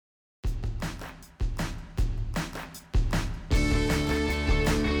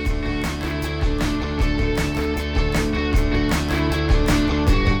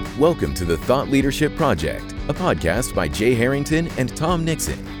Welcome to the Thought Leadership Project, a podcast by Jay Harrington and Tom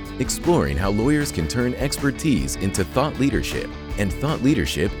Nixon, exploring how lawyers can turn expertise into thought leadership and thought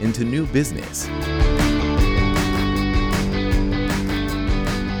leadership into new business.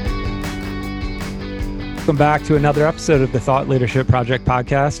 Welcome back to another episode of the Thought Leadership Project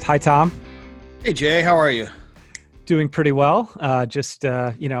podcast. Hi, Tom. Hey, Jay. How are you? Doing pretty well.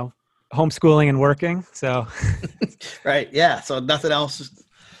 Homeschooling and working. So, Right. Yeah. So nothing else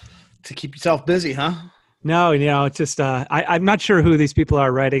to keep yourself busy, huh? No, it's just, I'm not sure who these people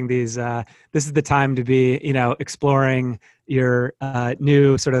are writing these. This is the time to be, exploring your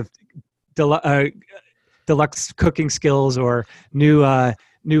new sort of deluxe cooking skills or new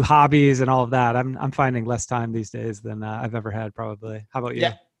hobbies and all of that. I'm finding less time these days than I've ever had, probably. How about you?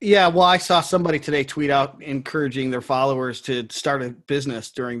 Yeah. Well, I saw somebody today tweet out encouraging their followers to start a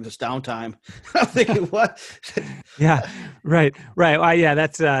business during this downtime. I'm thinking, what? Yeah, right.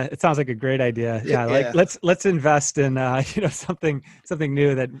 That's it sounds like a great idea. Yeah, let's invest in something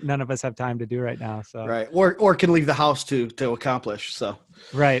new that none of us have time to do right now. So right, or can leave the house to accomplish. So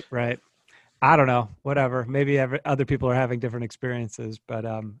right. I don't know, whatever. Maybe other people are having different experiences, but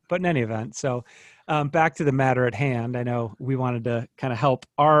in any event, so back to the matter at hand. I know we wanted to kind of help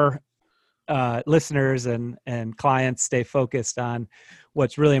our listeners and clients stay focused on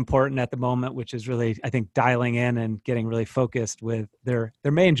what's really important at the moment, which is really, I think, dialing in and getting really focused with their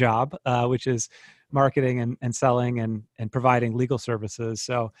main job, which is marketing and selling and providing legal services.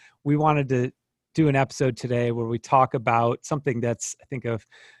 So we wanted to do an episode today where we talk about something that's, I think, of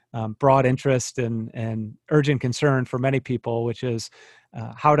broad interest and urgent concern for many people, which is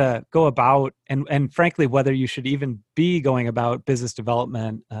how to go about and frankly, whether you should even be going about business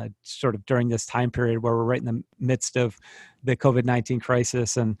development sort of during this time period where we're right in the midst of the COVID-19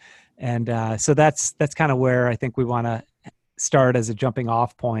 crisis. And so that's kind of where I think we want to start as a jumping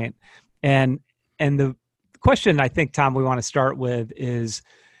off point. And the question I think, Tom, we want to start with is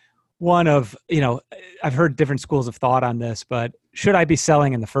one of, I've heard different schools of thought on this, but should I be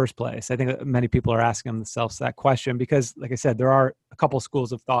selling in the first place? I think many people are asking themselves that question because, like I said, there are a couple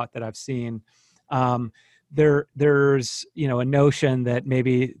schools of thought that I've seen. There's, a notion that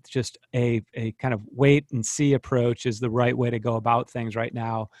maybe just a kind of wait and see approach is the right way to go about things right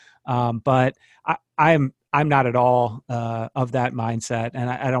now. But I'm not at all of that mindset,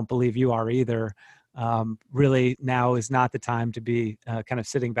 and I don't believe you are either. Really now is not the time to be kind of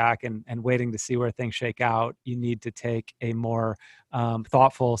sitting back and waiting to see where things shake out. You need to take a more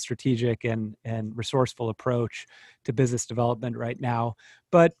thoughtful, strategic, and resourceful approach to business development right now.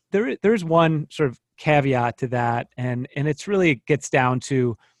 But there's one sort of caveat to that, and it's really gets down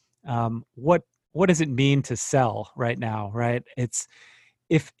to what does it mean to sell right now, right? It's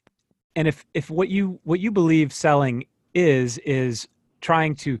if what you believe selling is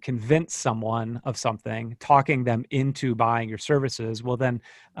trying to convince someone of something, talking them into buying your services, well then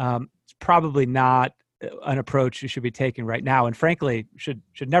it's probably not an approach you should be taking right now, and frankly should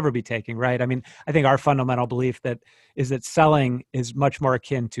never be taking, right? I mean, I think our fundamental belief is that selling is much more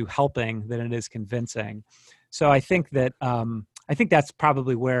akin to helping than it is convincing. So I think that's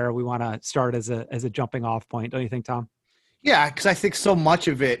probably where we want to start as a jumping off point. Don't you think, Tom? Yeah, because I think so much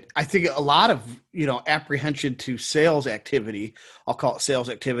of it, I think a lot of, apprehension to sales activity, I'll call it sales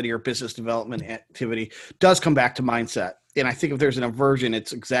activity or business development activity, does come back to mindset. And I think if there's an aversion,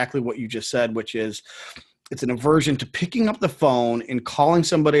 it's exactly what you just said, which is it's an aversion to picking up the phone and calling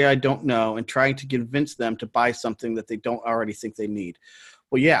somebody I don't know and trying to convince them to buy something that they don't already think they need.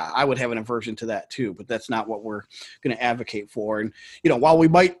 Well, yeah, I would have an aversion to that too, but that's not what we're going to advocate for. And, while we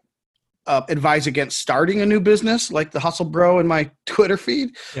might advise against starting a new business like the Hustle Bro in my Twitter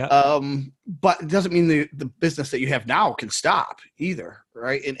feed. Yeah. But it doesn't mean the business that you have now can stop either,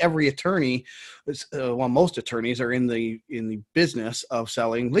 right? And every attorney, most attorneys are in the business of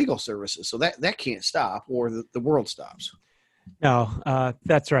selling legal services. So that can't stop or the world stops. No,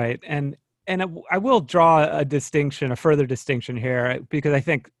 that's right. And I will draw a further distinction here, because I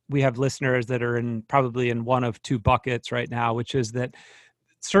think we have listeners that are probably in one of two buckets right now, which is that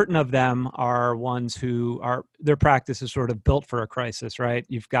certain of them are ones who their practice is sort of built for a crisis, right?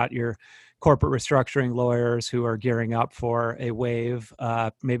 You've got your corporate restructuring lawyers who are gearing up for a wave,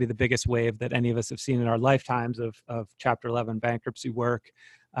 maybe the biggest wave that any of us have seen in our lifetimes of Chapter 11 bankruptcy work.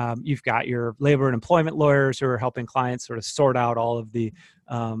 You've got your labor and employment lawyers who are helping clients sort of sort out all of the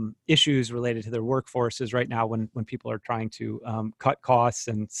issues related to their workforces right now when people are trying to cut costs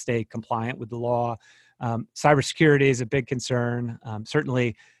and stay compliant with the law. Cybersecurity is a big concern.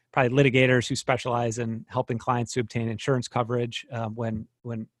 Certainly, probably litigators who specialize in helping clients to obtain insurance coverage when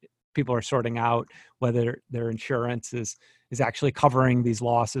people are sorting out whether their insurance is is actually covering these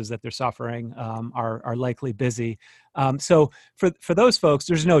losses that they're suffering, are likely busy. So for those folks,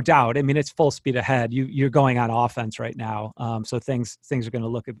 there's no doubt. I mean, it's full speed ahead. You're going on offense right now. So things are going to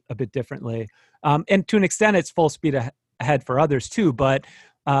look a bit differently. And to an extent, it's full speed ahead for others too. But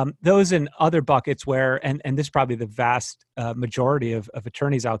those in other buckets where, and this is probably the vast majority of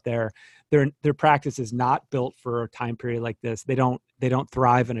attorneys out there, their practice is not built for a time period like this. They don't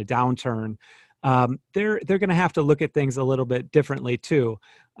thrive in a downturn. They're going to have to look at things a little bit differently too.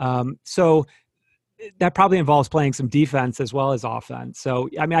 So that probably involves playing some defense as well as offense. So,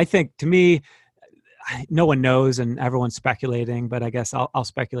 I mean, I think to me, no one knows and everyone's speculating, but I guess I'll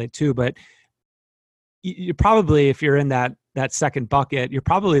speculate too. But you probably, if you're in that second bucket, you're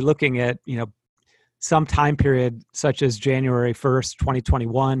probably looking at, some time period such as January 1st,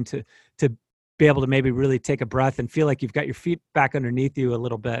 2021 to be able to maybe really take a breath and feel like you've got your feet back underneath you a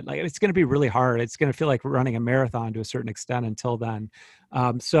little bit. Like, it's going to be really hard. It's going to feel like running a marathon to a certain extent until then.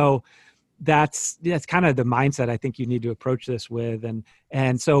 So that's kind of the mindset I think you need to approach this with.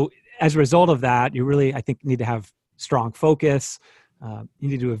 And so as a result of that, you really, I think, need to have strong focus. You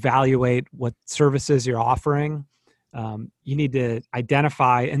need to evaluate what services you're offering. You need to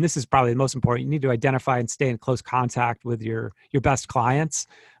identify, and this is probably the most important, you need to identify and stay in close contact with your best clients.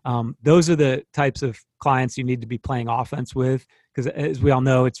 Those are the types of clients you need to be playing offense with, because as we all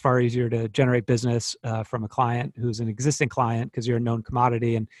know, it's far easier to generate business from a client who's an existing client because you're a known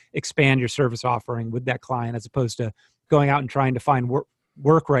commodity, and expand your service offering with that client, as opposed to going out and trying to find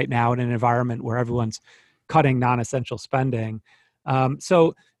work right now in an environment where everyone's cutting non-essential spending.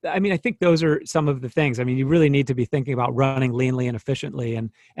 So, I mean, I think those are some of the things. I mean, you really need to be thinking about running leanly and efficiently.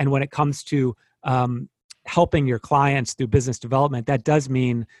 And when it comes to helping your clients through business development, that does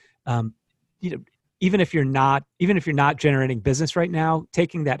mean, even if you're not generating business right now,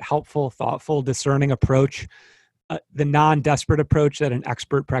 taking that helpful, thoughtful, discerning approach, the non-desperate approach that an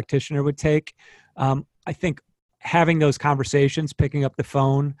expert practitioner would take. I think having those conversations, picking up the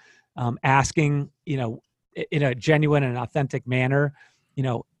phone, asking, in a genuine and authentic manner,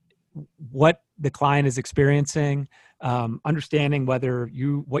 what the client is experiencing, understanding whether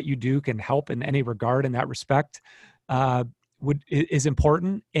what you do can help in any regard in that respect, is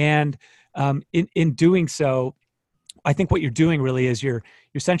important. And in doing so, I think what you're doing really is you're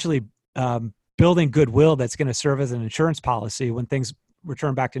essentially building goodwill that's going to serve as an insurance policy when things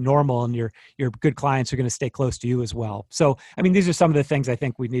return back to normal, and your good clients are going to stay close to you as well. So, I mean, these are some of the things I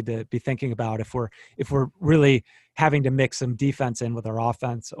think we need to be thinking about if we're really having to mix some defense in with our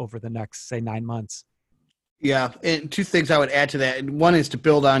offense over the next, say, 9 months. Yeah, and two things I would add to that. And one is to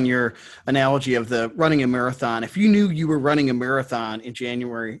build on your analogy of the running a marathon. If you knew you were running a marathon in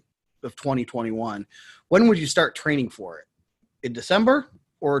January of 2021, when would you start training for it? In December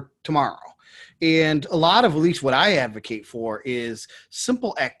or tomorrow? And a lot of, at least what I advocate for, is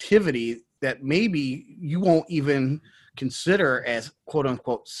simple activity that maybe you won't even consider as quote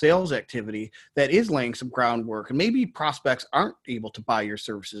unquote sales activity, that is laying some groundwork. And maybe prospects aren't able to buy your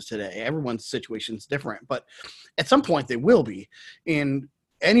services today. Everyone's situation is different, but at some point they will be. And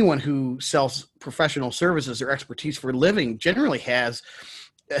anyone who sells professional services or expertise for a living generally has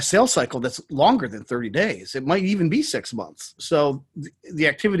a sales cycle that's longer than 30 days. It might even be 6 months. So the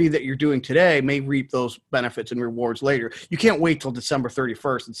activity that you're doing today may reap those benefits and rewards later. You can't wait till December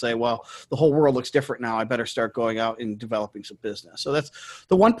 31st and say, well, the whole world looks different now. I better start going out and developing some business. So that's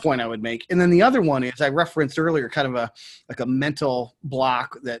the one point I would make. And then the other one is, I referenced earlier, kind of a mental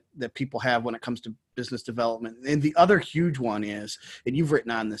block that people have when it comes to business development. And the other huge one is, and you've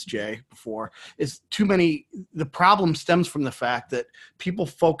written on this, Jay, before, is the problem stems from the fact that people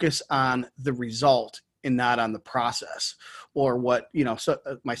focus on the result and not on the process, or what,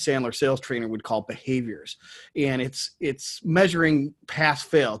 my Sandler sales trainer would call behaviors. And it's measuring pass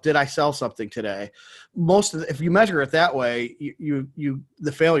fail. Did I sell something today? If you measure it that way,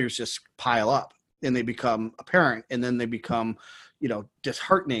 the failures just pile up and they become apparent, and then they become,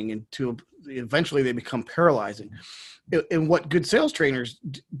 disheartening, and eventually they become paralyzing. And what good sales trainers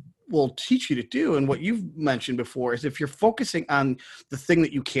will teach you to do, and what you've mentioned before, is if you're focusing on the thing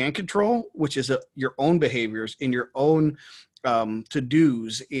that you can control, which is your own behaviors and your own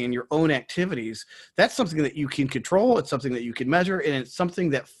to-dos and your own activities, that's something that you can control. It's something that you can measure, and it's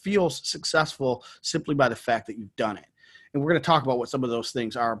something that feels successful simply by the fact that you've done it. And we're going to talk about what some of those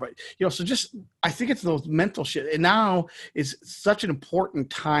things are, but so I think it's those mental shit. And now is such an important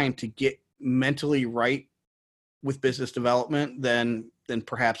time to get mentally right with business development than than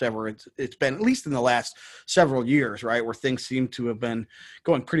perhaps ever it's been, at least in the last several years, right? Where things seem to have been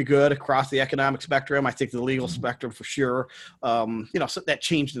going pretty good across the economic spectrum. I think the legal spectrum for sure. So that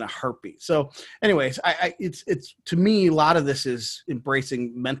changed in a heartbeat. So anyways, it's to me, a lot of this is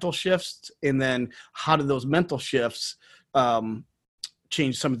embracing mental shifts, and then how do those mental shifts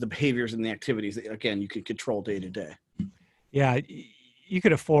change some of the behaviors and the activities that, again, you can control day to day. Yeah. You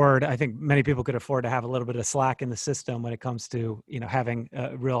could afford, I think many people could afford to have a little bit of slack in the system when it comes to, having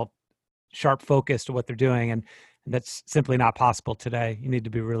a real sharp focus to what they're doing. And that's simply not possible today. You need to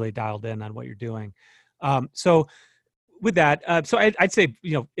be really dialed in on what you're doing. So with that, I'd say,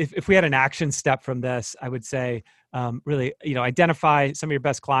 if we had an action step from this, I would say, really, identify some of your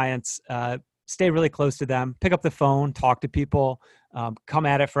best clients, stay really close to them, pick up the phone, talk to people, come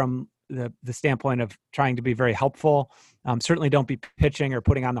at it from the standpoint of trying to be very helpful. Certainly don't be pitching or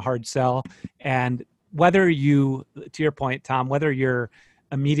putting on the hard sell. And whether to your point, Tom, whether you're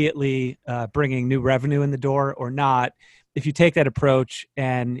immediately bringing new revenue in the door or not, if you take that approach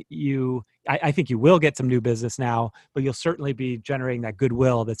and I think you will get some new business now, but you'll certainly be generating that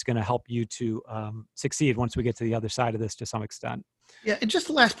goodwill that's going to help you to succeed once we get to the other side of this to some extent. Yeah, and just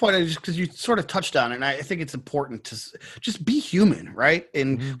the last point, because you sort of touched on it, and I think it's important to just be human, right?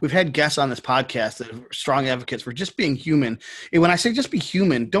 And we've had guests on this podcast that are strong advocates for just being human. And when I say just be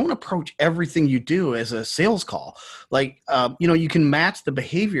human, don't approach everything you do as a sales call. Like, you can match the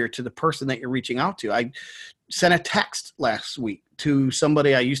behavior to the person that you're reaching out to. I sent a text last week to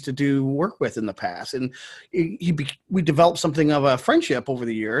somebody I used to do work with in the past, and we developed something of a friendship over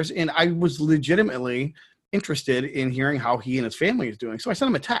the years, and I was legitimately interested in hearing how he and his family is doing. So I sent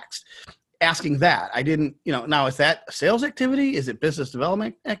him a text asking that. I didn't, now is that a sales activity? Is it business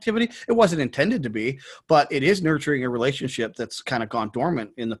development activity? It wasn't intended to be, but it is nurturing a relationship that's kind of gone dormant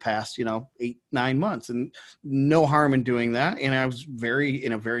in the past, 8-9 months, and no harm in doing that. And I was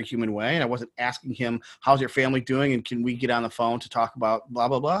in a very human way. And I wasn't asking him, how's your family doing? And can we get on the phone to talk about blah,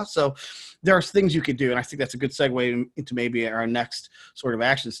 blah, blah. So there are things you could do. And I think that's a good segue into maybe our next sort of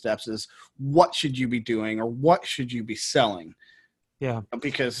action steps is what should you be doing or what should you be selling? Yeah.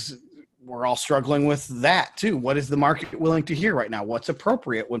 Because we're all struggling with that too. What is the market willing to hear right now? What's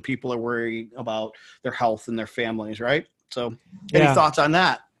appropriate when people are worried about their health and their families, right? So any thoughts on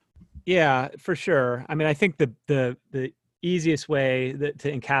that? Yeah, for sure. I mean, I think the easiest way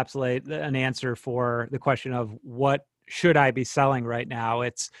to encapsulate an answer for the question of what should I be selling right now,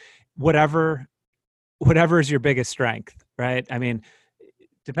 it's whatever is your biggest strength, right? I mean,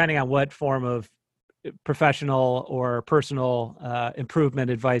 depending on what form of professional or personal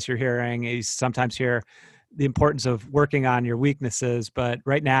improvement advice you're hearing, you sometimes hear the importance of working on your weaknesses, but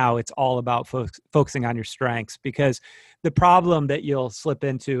right now it's all about focusing on your strengths, because the problem that you'll slip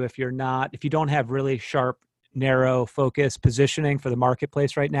into if you don't have really sharp, narrow focus positioning for the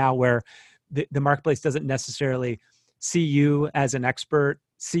marketplace right now, where the marketplace doesn't necessarily see you as an expert,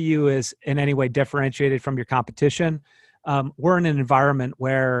 see you as in any way differentiated from your competition. We're in an environment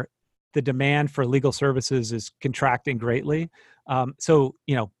where the demand for legal services is contracting greatly. So,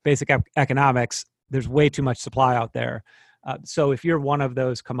 basic economics, there's way too much supply out there. So if you're one of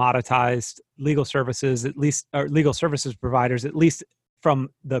those commoditized legal services, or legal services providers, at least from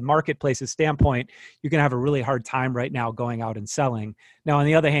the marketplace's standpoint, you can have a really hard time right now going out and selling. Now, on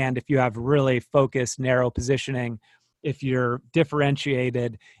the other hand, if you have really focused, narrow positioning, if you're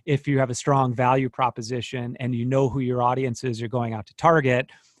differentiated, if you have a strong value proposition and you know who your audience is you're going out to target,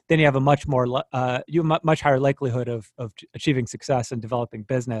 then you have a much higher likelihood of achieving success and developing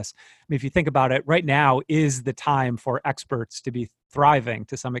business. I mean, if you think about it, right now is the time for experts to be thriving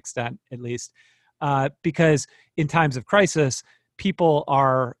to some extent, at least, because in times of crisis, people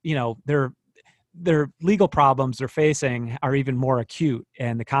are, their legal problems they're facing are even more acute,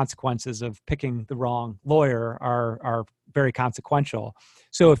 and the consequences of picking the wrong lawyer are very consequential.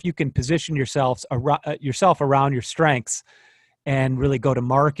 So if you can position yourself around your strengths and really go to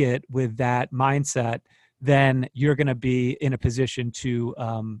market with that mindset, then you're going to be in a position to,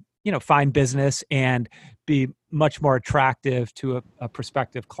 find business and be much more attractive to a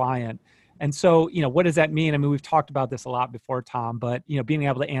prospective client. And so, what does that mean? I mean, we've talked about this a lot before, Tom, but, being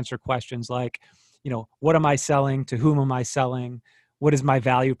able to answer questions like, what am I selling? To whom am I selling? What is my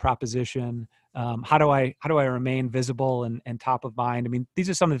value proposition? How do I remain visible and top of mind? I mean, these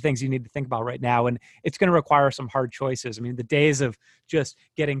are some of the things you need to think about right now, and it's going to require some hard choices. I mean, the days of just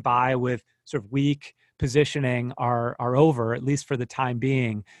getting by with sort of weak positioning are over, at least for the time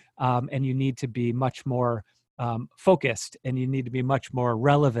being. And you need to be much more focused, and you need to be much more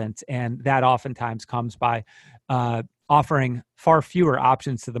relevant, and that oftentimes comes by offering far fewer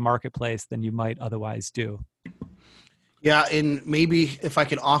options to the marketplace than you might otherwise do. Yeah, and maybe if I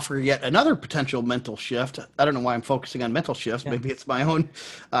could offer yet another potential mental shift, I don't know why I'm focusing on mental shifts. Yeah. Maybe it's my own,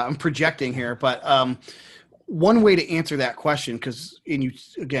 I'm projecting here, but one way to answer that question, because in you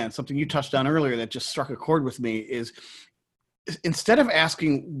again, something you touched on earlier that just struck a chord with me is instead of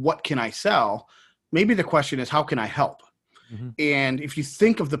asking what can I sell, maybe the question is how can I help? Hmm. And if you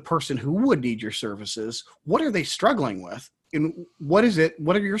think of the person who would need your services, what are they struggling with? And what is it?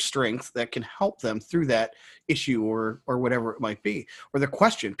 What are your strengths that can help them through that issue or whatever it might be? Or the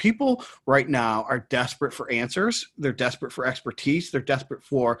question. People right now are desperate for answers. They're desperate for expertise. They're desperate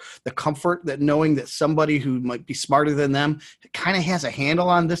for the comfort that knowing that somebody who might be smarter than them kind of has a handle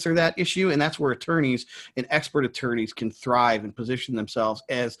on this or that issue. And that's where attorneys and expert attorneys can thrive and position themselves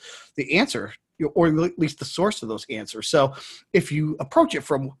as the answer, or at least the source of those answers. So if you approach it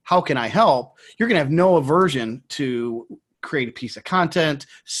from how can I help, you're going to have no aversion to create a piece of content,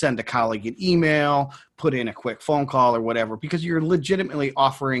 send a colleague an email, put in a quick phone call or whatever, because you're legitimately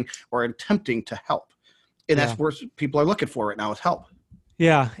offering or attempting to help. And Yeah. that's what people are looking for right now is help.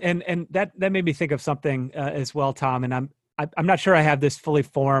 Yeah. And that made me think of something as well, Tom, and I'm not sure I have this fully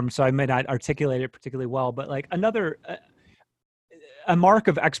formed, so I may not articulate it particularly well, but like another, a mark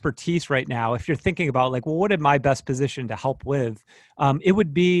of expertise right now, if you're thinking about like, well, what am I best positioned to help with? It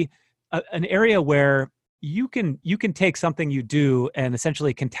would be an area where you can take something you do and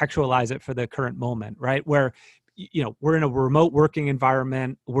essentially contextualize it for the current moment, right? Where we're in a remote working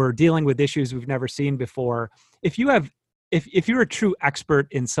environment, we're dealing with issues we've never seen before. If you have if you're a true expert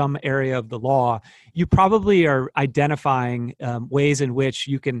in some area of the law, you probably are identifying ways in which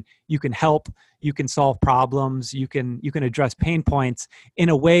you can help, you can solve problems, you can address pain points in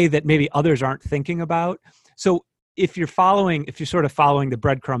a way that maybe others aren't thinking about. So if you're sort of following the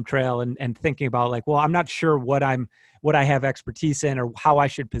breadcrumb trail and thinking about like, well, I'm not sure what I have expertise in or how I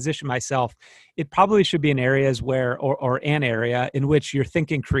should position myself, it probably should be in areas where, or an area in which you're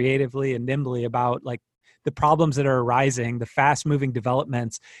thinking creatively and nimbly about like the problems that are arising, the fast moving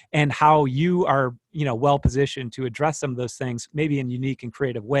developments, and how you are, well positioned to address some of those things, maybe in unique and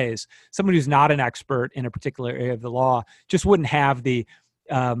creative ways. Someone who's not an expert in a particular area of the law just wouldn't have the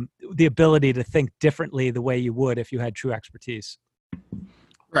ability to think differently the way you would if you had true expertise.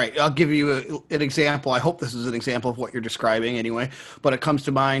 Right. I'll give you an example. I hope this is an example of what you're describing anyway, but it comes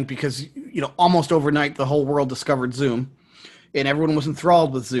to mind because, almost overnight, the whole world discovered Zoom. And everyone was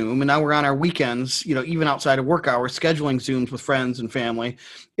enthralled with Zoom. And now we're on our weekends, even outside of work hours, scheduling Zooms with friends and family.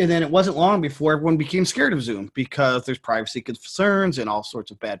 And then it wasn't long before everyone became scared of Zoom because there's privacy concerns and all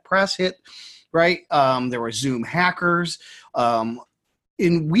sorts of bad press hit, right? There were Zoom hackers. And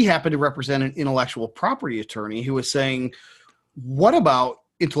we happen to represent an intellectual property attorney who was saying, what about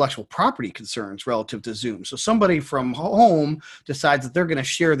intellectual property concerns relative to Zoom? So somebody from home decides that they're going to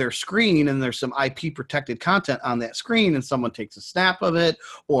share their screen and there's some IP protected content on that screen and someone takes a snap of it,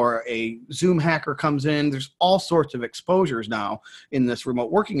 or a Zoom hacker comes in. There's all sorts of exposures now in this remote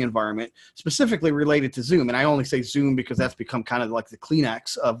working environment specifically related to Zoom. And I only say Zoom because that's become kind of like the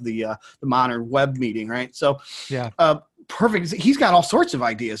Kleenex of the modern web meeting, right? So yeah. Perfect. He's got all sorts of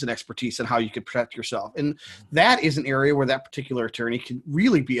ideas and expertise on how you could protect yourself. And that is an area where that particular attorney can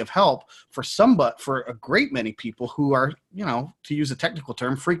really be of help for a great many people who are, to use a technical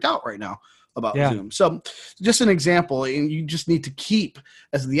term, freaked out right now about Zoom. So just an example, and you just need to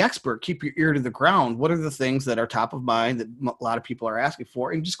as the expert, keep your ear to the ground. What are the things that are top of mind that a lot of people are asking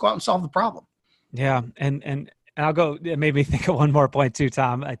for, and just go out and solve the problem. Yeah. And I'll go, it made me think of one more point too,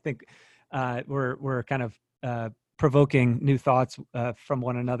 Tom. I think we're kind of provoking new thoughts from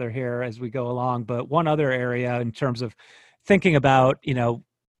one another here as we go along. But one other area in terms of thinking about,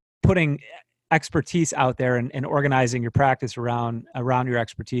 putting expertise out there and organizing your practice around your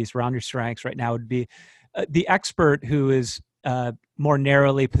expertise, around your strengths right now would be the expert who is more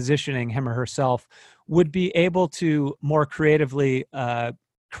narrowly positioning him or herself would be able to more creatively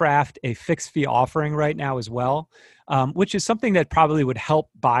craft a fixed fee offering right now as well, which is something that probably would help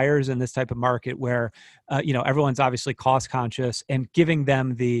buyers in this type of market where, everyone's obviously cost conscious, and giving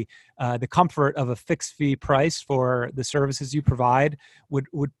them the comfort of a fixed fee price for the services you provide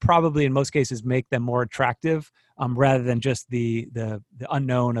would probably in most cases make them more attractive rather than just the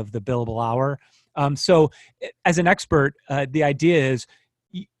unknown of the billable hour. So as an expert, the idea is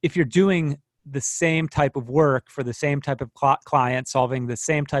if you're doing the same type of work for the same type of client, solving the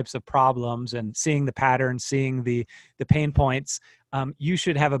same types of problems and seeing the patterns, seeing the pain points, you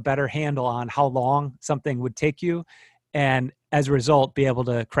should have a better handle on how long something would take you. And as a result, be able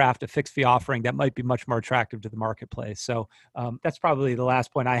to craft a fixed fee offering that might be much more attractive to the marketplace. So that's probably the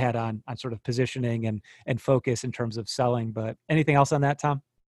last point I had on sort of positioning and focus in terms of selling. But anything else on that, Tom?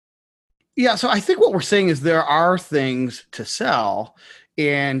 Yeah, so I think what we're saying is there are things to sell.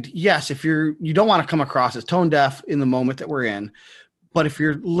 And yes, if you don't want to come across as tone deaf in the moment that we're in, but if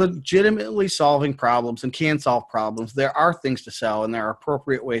you're legitimately solving problems and can solve problems, there are things to sell and there are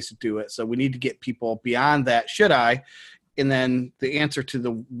appropriate ways to do it. So we need to get people beyond that, should I? And then the answer to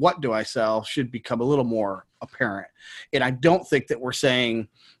the what do I sell should become a little more apparent. And I don't think that we're saying,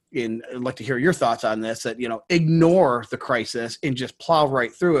 I'd like to hear your thoughts on this, that, ignore the crisis and just plow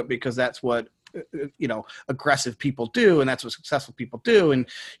right through it, because that's what, aggressive people do. And that's what successful people do. And,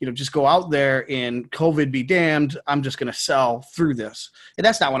 just go out there and COVID be damned, I'm just going to sell through this. And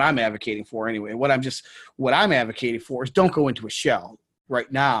that's not what I'm advocating for anyway. What I'm advocating for is don't go into a shell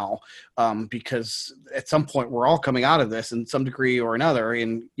right now, because at some point we're all coming out of this in some degree or another.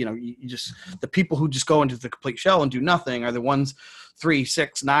 And, the people who just go into the complete shell and do nothing are the ones 3,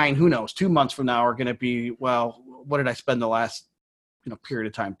 6, 9, who knows, 2 months from now are going to be, well, what did I spend the last, period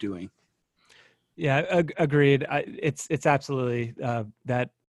of time doing? Yeah, agreed. It's absolutely that,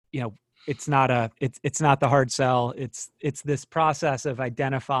 it's not the hard sell. It's this process of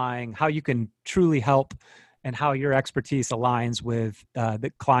identifying how you can truly help and how your expertise aligns with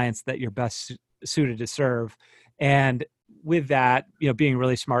the clients that you're best suited to serve. And with that, being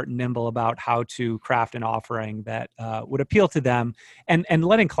really smart and nimble about how to craft an offering that would appeal to them, and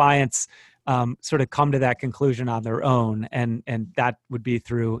letting clients sort of come to that conclusion on their own. And that would be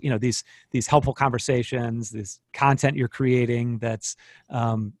through, these helpful conversations, this content you're creating that's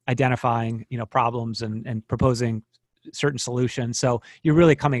identifying, problems and proposing certain solutions. So you're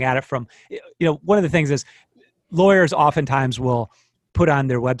really coming at it from, one of the things is lawyers oftentimes will put on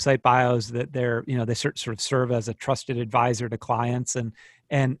their website bios that they sort of serve as a trusted advisor to clients.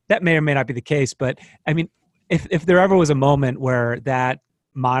 And that may or may not be the case, but I mean, if there ever was a moment where that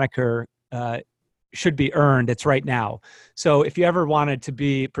moniker should be earned, it's right now. So if you ever wanted to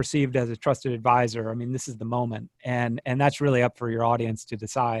be perceived as a trusted advisor, I mean, this is the moment. And that's really up for your audience to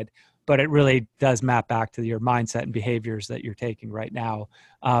decide. But it really does map back to your mindset and behaviors that you're taking right now.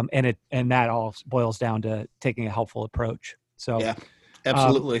 And that all boils down to taking a helpful approach. So yeah,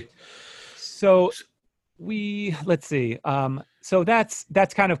 absolutely. So let's see. So that's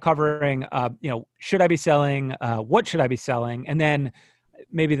kind of covering, should I be selling? What should I be selling? And then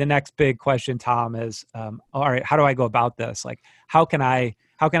maybe the next big question, Tom, is, all right, how do I go about this? Like, how can I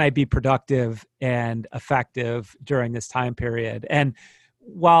be productive and effective during this time period? And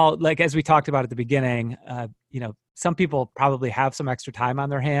while, like, as we talked about at the beginning, some people probably have some extra time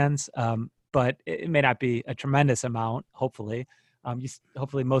on their hands, but it may not be a tremendous amount, hopefully.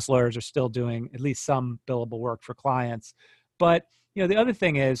 Hopefully most lawyers are still doing at least some billable work for clients. But, the other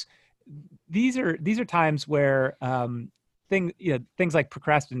thing is, these are times where things like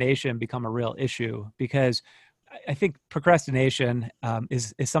procrastination become a real issue, because I think procrastination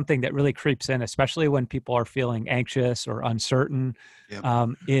is something that really creeps in, especially when people are feeling anxious or uncertain. Yep.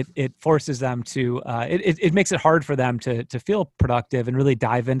 It forces them to, it makes it hard for them to feel productive and really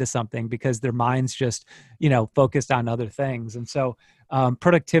dive into something, because their mind's just, focused on other things. And so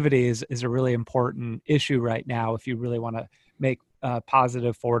productivity is a really important issue right now if you really want to make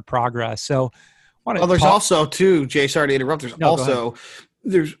positive forward progress. So there's also too, Jay, sorry to interrupt.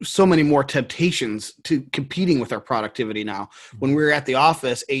 There's so many more temptations to competing with our productivity now. When we were at the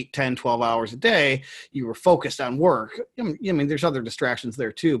office 8, 10, 12 hours a day, you were focused on work. I mean, there's other distractions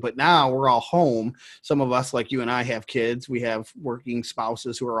there too, but now we're all home. Some of us, like you and I, have kids. We have working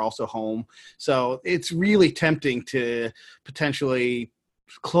spouses who are also home. So it's really tempting to potentially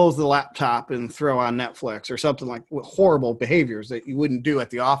close the laptop and throw on Netflix or something, like horrible behaviors that you wouldn't do at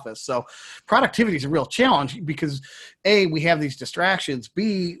the office. So productivity is a real challenge because A, we have these distractions.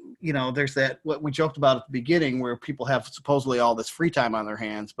 B, there's that, what we joked about at the beginning, where people have supposedly all this free time on their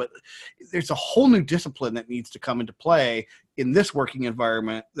hands, but there's a whole new discipline that needs to come into play in this working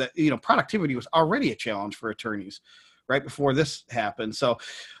environment that, productivity was already a challenge for attorneys right before this happened. So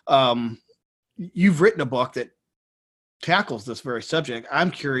you've written a book that tackles this very subject.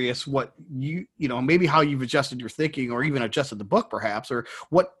 I'm curious what maybe how you've adjusted your thinking, or even adjusted the book perhaps, or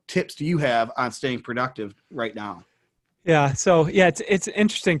what tips do you have on staying productive right now? Yeah. So it's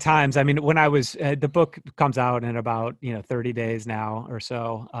interesting times. I mean, when I was, the book comes out in about, 30 days now or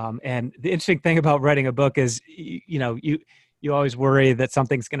so. And the interesting thing about writing a book is, you always worry that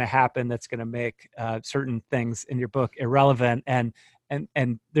something's going to happen that's going to make certain things in your book irrelevant.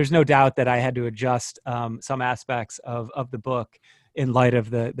 And there's no doubt that I had to adjust some aspects of the book in light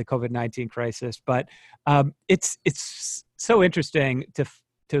of the COVID-19 crisis. But it's so interesting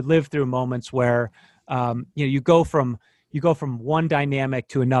to live through moments where you go from one dynamic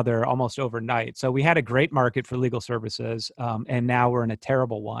to another almost overnight. So we had a great market for legal services, and now we're in a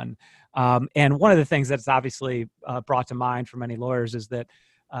terrible one. And one of the things that's obviously brought to mind for many lawyers is that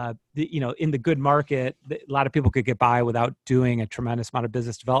in the good market, a lot of people could get by without doing a tremendous amount of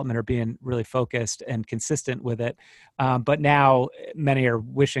business development or being really focused and consistent with it. But now many are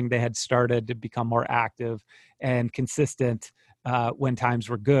wishing they had started to become more active and consistent when times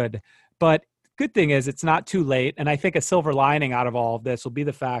were good. But good thing is it's not too late. And I think a silver lining out of all of this will be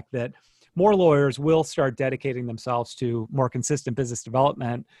the fact that more lawyers will start dedicating themselves to more consistent business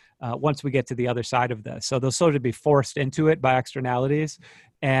development once we get to the other side of this. So they'll sort of be forced into it by externalities.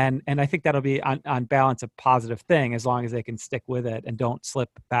 And I think that'll be on balance a positive thing as long as they can stick with it and don't slip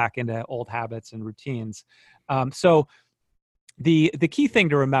back into old habits and routines. So the key thing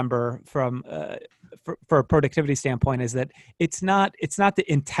to remember from for a productivity standpoint is that it's not the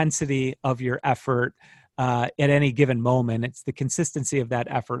intensity of your effort at any given moment. It's the consistency of that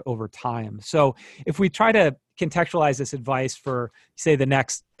effort over time. So if we try to contextualize this advice for, say, the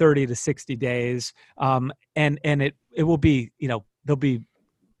next 30 to 60 days, and it will be, there'll be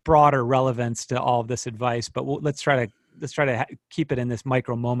broader relevance to all of this advice, but let's try to keep it in this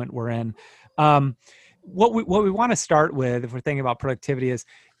micro moment we're in. What we want to start with, if we're thinking about productivity,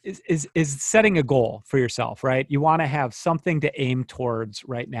 is setting a goal for yourself, right? You want to have something to aim towards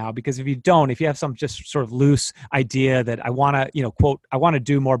right now, because if you have some just sort of loose idea that I want to, quote, I want to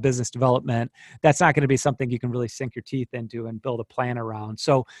do more business development, that's not going to be something you can really sink your teeth into and build a plan around.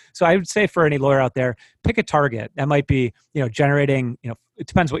 So I would say for any lawyer out there, pick a target. That might be, generating, it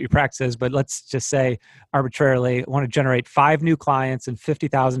depends what your practice is, but let's just say arbitrarily, I want to generate 5 new clients and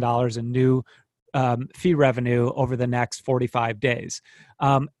 $50,000 in new fee revenue over the next 45 days.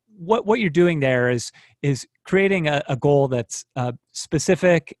 What you're doing there is creating a goal that's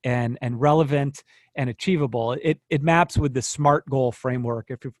specific and relevant and achievable. It maps with the SMART goal framework.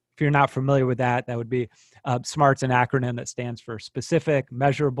 If you're not familiar with that, that would be SMART's an acronym that stands for specific,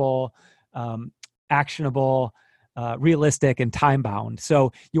 measurable, actionable, realistic, and time bound.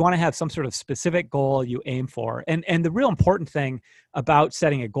 So you want to have some sort of specific goal you aim for. And the real important thing about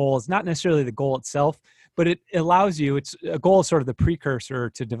setting a goal is not necessarily the goal itself, but it allows you, a goal is sort of the precursor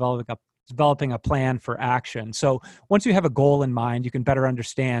to developing a plan for action. So once you have a goal in mind, you can better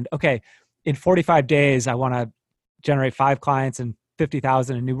understand, okay, in 45 days, I want to generate 5 clients and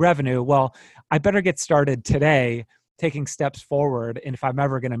 50,000 in new revenue. Well, I better get started today taking steps forward, and if I'm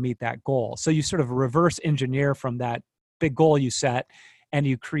ever going to meet that goal. So you sort of reverse engineer from that big goal you set, and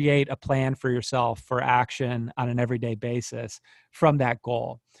you create a plan for yourself for action on an everyday basis from that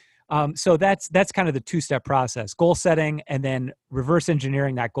goal. So that's kind of the 2-step process: goal setting and then reverse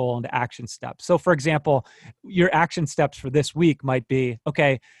engineering that goal into action steps. So for example, your action steps for this week might be,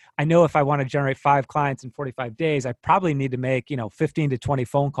 okay, I know if I want to generate 5 clients in 45 days, I probably need to make, 15 to 20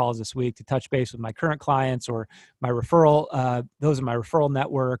 phone calls this week to touch base with my current clients or my referral, those are my referral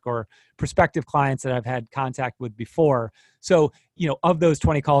network or prospective clients that I've had contact with before. So, of those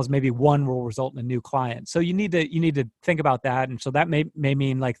 20 calls, maybe 1 will result in a new client. So you need to think about that. And so that may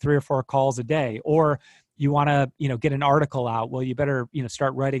mean like 3 or 4 calls a day, or you want to, get an article out. Well, you better,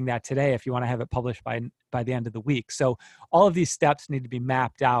 start writing that today if you want to have it published by the end of the week. So all of these steps need to be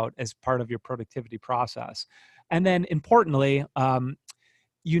mapped out as part of your productivity process. And then importantly,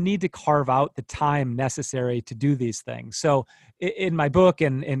 you need to carve out the time necessary to do these things. So in my book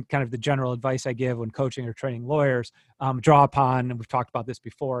and kind of the general advice I give when coaching or training lawyers, draw upon, and we've talked about this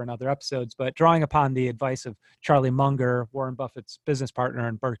before in other episodes, but drawing upon the advice of Charlie Munger, Warren Buffett's business partner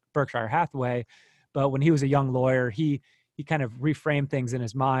in Berkshire Hathaway. But when he was a young lawyer, he kind of reframed things in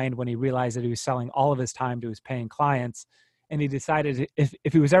his mind when he realized that he was selling all of his time to his paying clients. And he decided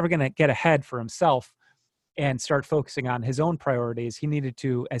if he was ever going to get ahead for himself and start focusing on his own priorities, he needed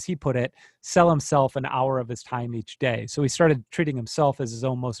to, as he put it, sell himself an hour of his time each day. So he started treating himself as his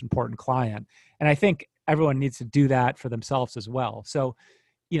own most important client. And I think everyone needs to do that for themselves as well. So,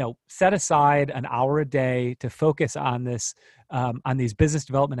 set aside an hour a day to focus on this, on these business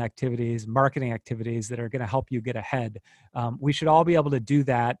development activities, marketing activities that are going to help you get ahead. We should all be able to do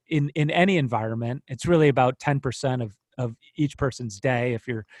that in any environment. It's really about 10% of each person's day. If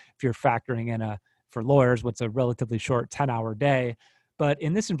you're factoring in for lawyers, what's a relatively short 10-hour day. But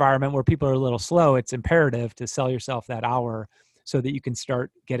in this environment where people are a little slow, it's imperative to sell yourself that hour so that you can start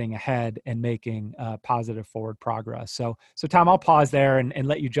getting ahead and making positive forward progress. So Tom, I'll pause there and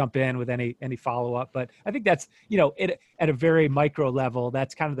let you jump in with any follow-up. But I think that's, at a very micro level,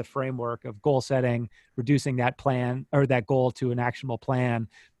 that's kind of the framework of goal setting, reducing that plan or that goal to an actionable plan,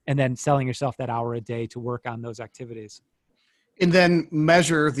 and then selling yourself that hour a day to work on those activities. And then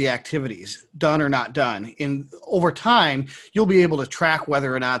measure the activities, done or not done. And over time, you'll be able to track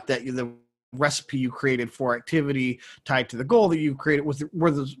whether or not that the recipe you created for activity tied to the goal that you created was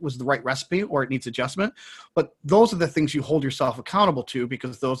the right recipe, or it needs adjustment. But those are the things you hold yourself accountable to,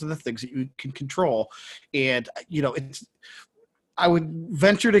 because those are the things that you can control. And, I would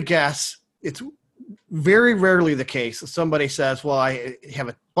venture to guess it's very rarely the case that somebody says, well, I have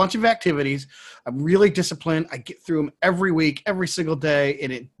a bunch of activities, I'm really disciplined, I get through them every week, every single day,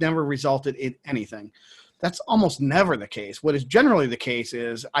 and it never resulted in anything. That's almost never the case. What is generally the case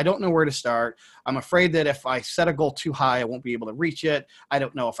is I don't know where to start. I'm afraid that if I set a goal too high, I won't be able to reach it. I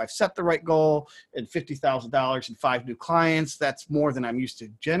don't know if I've set the right goal, and $50,000 and 5 new clients, that's more than I'm used to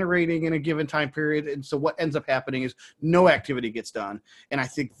generating in a given time period. And so what ends up happening is no activity gets done. And I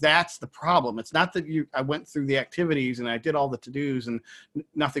think that's the problem. It's not that I went through the activities and I did all the to-dos and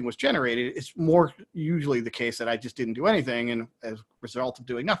nothing was generated. It's more usually the case that I just didn't do anything. And as a result of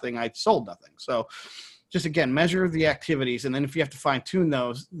doing nothing, I sold nothing. So just, again, measure the activities. And then if you have to fine tune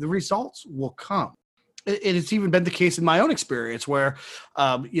those, the results will come. It's even been the case in my own experience where,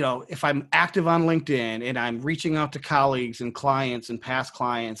 if I'm active on LinkedIn and I'm reaching out to colleagues and clients and past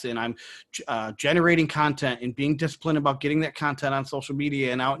clients, and I'm generating content and being disciplined about getting that content on social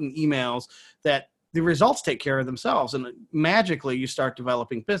media and out in emails, that the results take care of themselves, and magically you start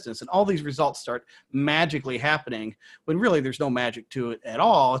developing business, and all these results start magically happening when really there's no magic to it at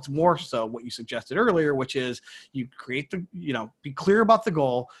all. It's more so what you suggested earlier, which is you create be clear about the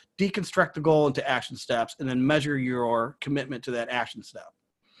goal, deconstruct the goal into action steps, and then measure your commitment to that action step.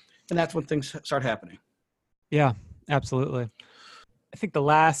 And that's when things start happening. Yeah, absolutely. I think the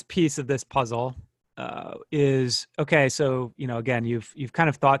last piece of this puzzle is, okay, so, again, you've kind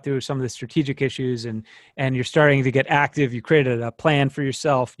of thought through some of the strategic issues, and you're starting to get active. You created a plan for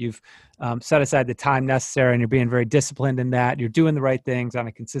yourself. You've set aside the time necessary, and you're being very disciplined in that. You're doing the right things on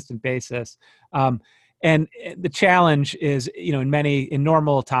a consistent basis. And the challenge is, in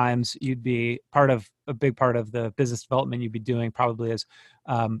normal times, you'd be a big part of the business development you'd be doing probably is,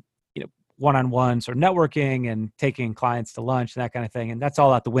 one-on-ones or networking and taking clients to lunch and that kind of thing. And that's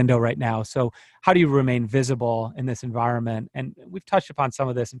all out the window right now. So how do you remain visible in this environment? And we've touched upon some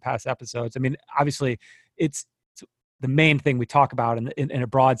of this in past episodes. I mean, obviously it's the main thing we talk about in a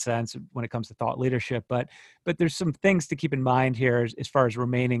broad sense when it comes to thought leadership, but there's some things to keep in mind here as far as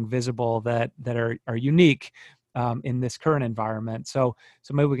remaining visible that are unique in this current environment. So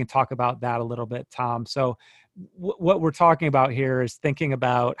maybe we can talk about that a little bit, Tom. So what we're talking about here is thinking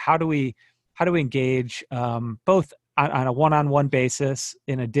about how do we engage both on a one-on-one basis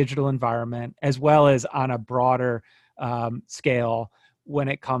in a digital environment, as well as on a broader scale when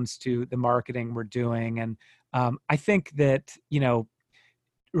it comes to the marketing we're doing. And I think that,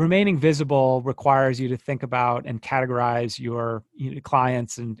 remaining visible requires you to think about and categorize your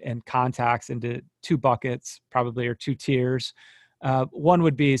clients and contacts into 2 buckets, probably, or 2 tiers. One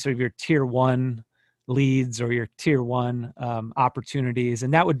would be sort of your tier 1 leads or your tier 1 opportunities.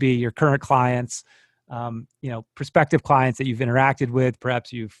 And that would be your current clients, prospective clients that you've interacted with.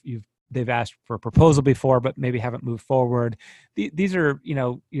 Perhaps they've asked for a proposal before, but maybe haven't moved forward. These are,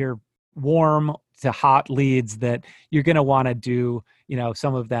 your warm to hot leads that you're going to want to do,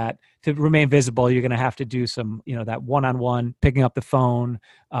 some of that to remain visible. You're going to have to do some, that one-on-one, picking up the phone,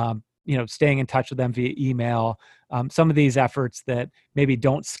 staying in touch with them via email, some of these efforts that maybe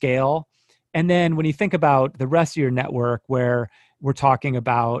don't scale. And then when you think about the rest of your network, where we're talking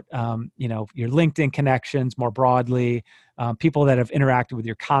about, your LinkedIn connections more broadly, people that have interacted with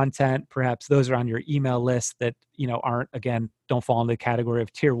your content, perhaps those are on your email list that, don't fall into the category of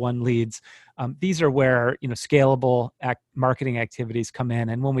tier 1 leads. These are where, scalable marketing activities come in.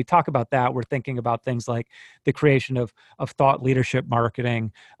 And when we talk about that, we're thinking about things like the creation of thought leadership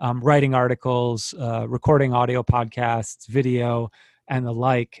marketing, writing articles, recording audio podcasts, video, and the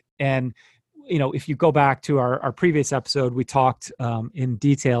like. And if you go back to our previous episode, we talked in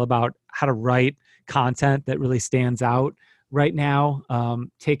detail about how to write content that really stands out right now,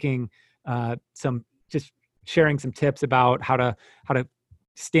 just sharing some tips about how to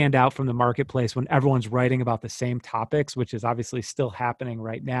stand out from the marketplace when everyone's writing about the same topics, which is obviously still happening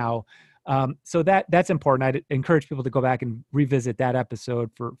right now. So that's important. I'd encourage people to go back and revisit that episode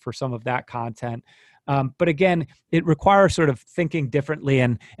for some of that content. But again, it requires sort of thinking differently,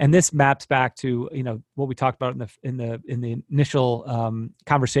 and this maps back to what we talked about in the initial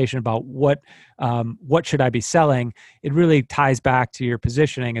conversation about what should I be selling. It really ties back to your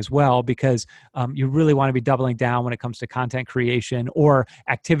positioning as well, because you really want to be doubling down when it comes to content creation or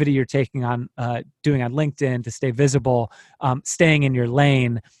activity you're taking on doing on LinkedIn to stay visible, staying in your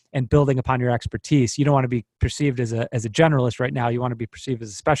lane. and building upon your expertise. You don't want to be perceived as a generalist right now. You want to be perceived as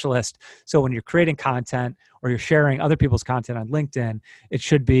a specialist. So when you're creating content or you're sharing other people's content on LinkedIn, it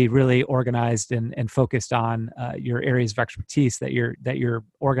should be really organized and focused on your areas of expertise that you're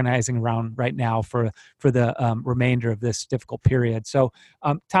organizing around right now for the remainder of this difficult period. So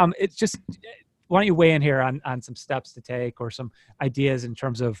Tom, it's just, why don't you weigh in here on some steps to take or some ideas in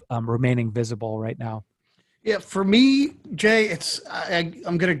terms of remaining visible right now? Yeah, for me, Jay,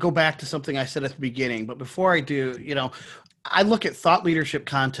 I'm going to go back to something I said at the beginning, but before I do, I look at thought leadership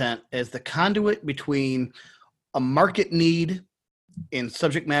content as the conduit between a market need and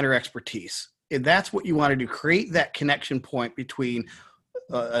subject matter expertise. And that's what you want to do, create that connection point between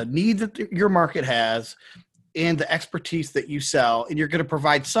a need that your market has and the expertise that you sell, and you're going to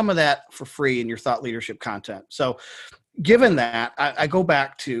provide some of that for free in your thought leadership content. So given that, I go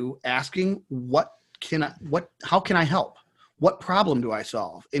back to asking how can I help? What problem do I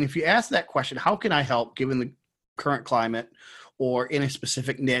solve? And if you ask that question, how can I help given the current climate or in a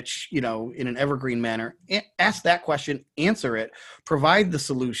specific niche, in an evergreen manner, ask that question, answer it, provide the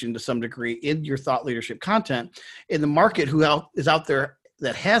solution to some degree in your thought leadership content. In the market is out there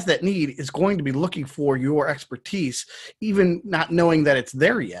that has that need is going to be looking for your expertise, even not knowing that it's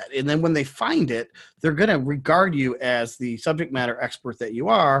there yet. And then when they find it, they're going to regard you as the subject matter expert that you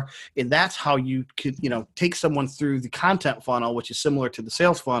are. And that's how you could, take someone through the content funnel, which is similar to the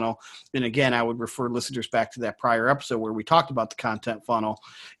sales funnel. And again, I would refer listeners back to that prior episode where we talked about the content funnel.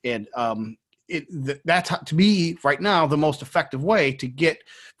 And that's, to me right now, the most effective way to get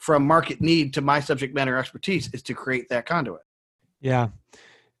from market need to my subject matter expertise is to create that conduit. Yeah,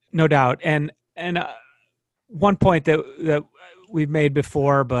 no doubt. And one point that we've made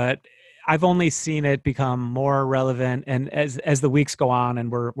before, but I've only seen it become more relevant, and as the weeks go on,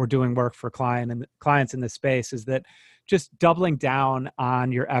 and we're doing work for clients in this space, is that just doubling down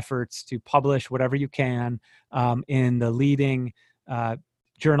on your efforts to publish whatever you can in the leading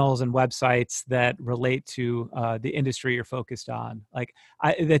journals and websites that relate to the industry you're focused on. Like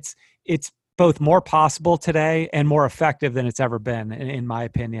it's both more possible today and more effective than it's ever been, in my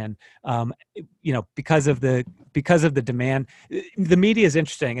opinion. Because of the demand. The media is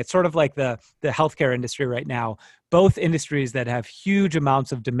interesting. It's sort of like the healthcare industry right now. Both industries that have huge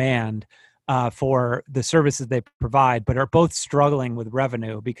amounts of demand for the services they provide, but are both struggling with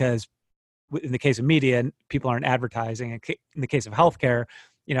revenue because, in the case of media, people aren't advertising. In the case of healthcare,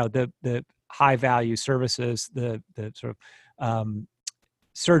 the high value services, the sort of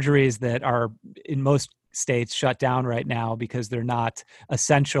surgeries that are in most states shut down right now because they're not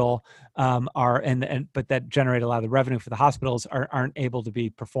essential, but that generate a lot of the revenue for the hospitals aren't able to be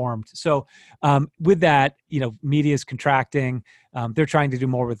performed. So with that, media is contracting. They're trying to do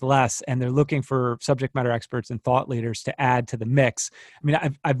more with less, and they're looking for subject matter experts and thought leaders to add to the mix. I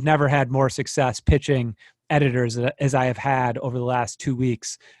mean, I've never had more success pitching editors as I have had over the last 2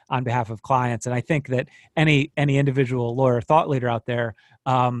 weeks on behalf of clients. And I think that any individual lawyer thought leader out there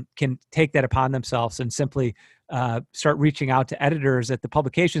can take that upon themselves and simply start reaching out to editors at the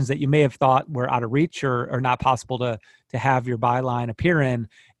publications that you may have thought were out of reach or not possible to have your byline appear in.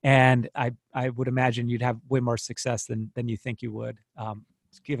 And I would imagine you'd have way more success than you think you would,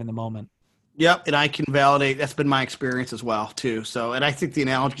 given the moment. Yep, and I can validate that's been my experience as well too. So, and I think the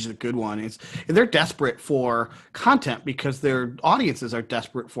analogy is a good one. They're desperate for content because their audiences are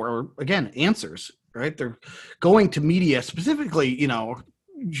desperate for, again, answers. Right? They're going to media, specifically,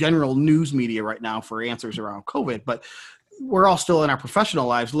 general news media right now for answers around COVID, but we're all still in our professional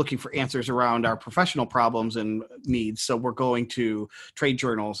lives looking for answers around our professional problems and needs. So we're going to trade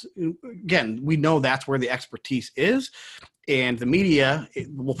journals. Again, we know that's where the expertise is. And the media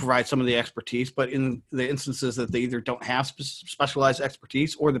will provide some of the expertise, but in the instances that they either don't have specialized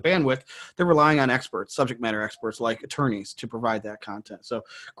expertise or the bandwidth, they're relying on experts, subject matter experts like attorneys to provide that content. So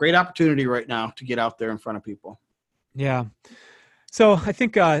great opportunity right now to get out there in front of people. Yeah. So I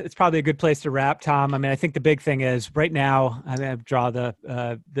think it's probably a good place to wrap, Tom. I mean, I think the big thing is right now, I draw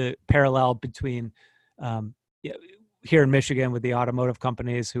the parallel between here in Michigan with the automotive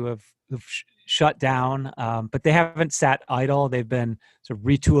companies who've shut down, but they haven't sat idle. They've been sort of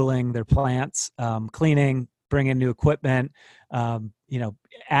retooling their plants, cleaning, bringing new equipment,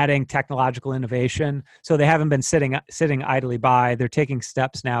 adding technological innovation. So they haven't been sitting idly by. They're taking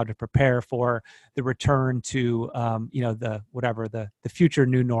steps now to prepare for the return to, the future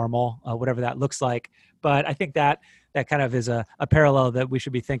new normal, whatever that looks like. But I think that kind of is a parallel that we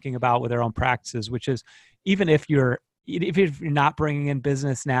should be thinking about with our own practices, which is even if you're not bringing in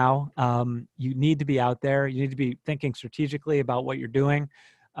business now, you need to be out there. You need to be thinking strategically about what you're doing.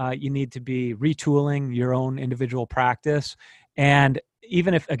 You need to be retooling your own individual practice. And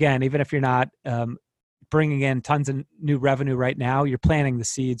even if you're not bringing in tons of new revenue right now, you're planting the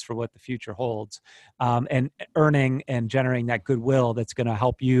seeds for what the future holds, and earning and generating that goodwill that's going to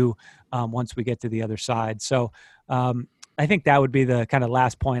help you once we get to the other side. So I think that would be the kind of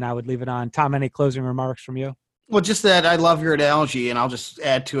last point I would leave it on. Tom, any closing remarks from you? Well, just that I love your analogy, and I'll just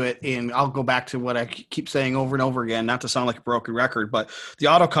add to it, and I'll go back to what I keep saying over and over again, not to sound like a broken record, but the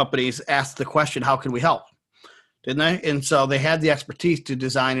auto companies asked the question, how can we help? Didn't they? And so they had the expertise to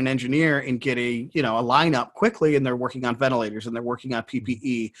design and engineer and get a lineup quickly, and they're working on ventilators and they're working on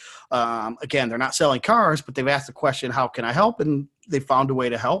PPE. Again, they're not selling cars, but they've asked the question, how can I help? And they found a way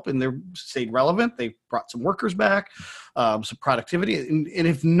to help, and they're stayed relevant. They brought some workers back, some productivity. And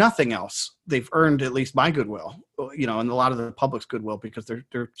if nothing else, they've earned at least my goodwill, and a lot of the public's goodwill, because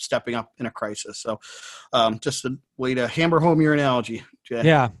they're stepping up in a crisis. So just a way to hammer home your analogy,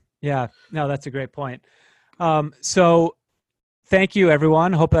 Jay. Yeah. No, that's a great point. So thank you,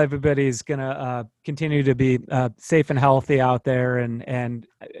 everyone. Hope everybody's going to continue to be safe and healthy out there. And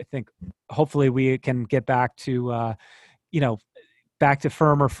I think hopefully we can get back to, back to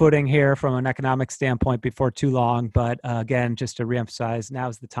firmer footing here from an economic standpoint before too long. But again, just to reemphasize,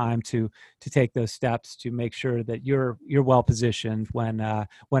 now's the time to take those steps to make sure that you're well positioned when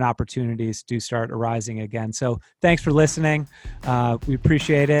opportunities do start arising again. So thanks for listening. We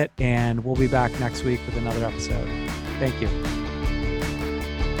appreciate it, and we'll be back next week with another episode. Thank you.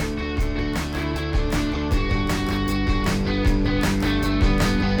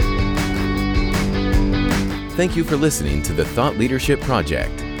 Thank you for listening to the Thought Leadership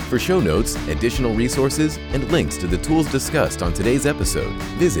Project. For show notes, additional resources, and links to the tools discussed on today's episode,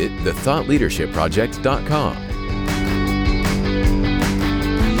 visit thethoughtleadershipproject.com.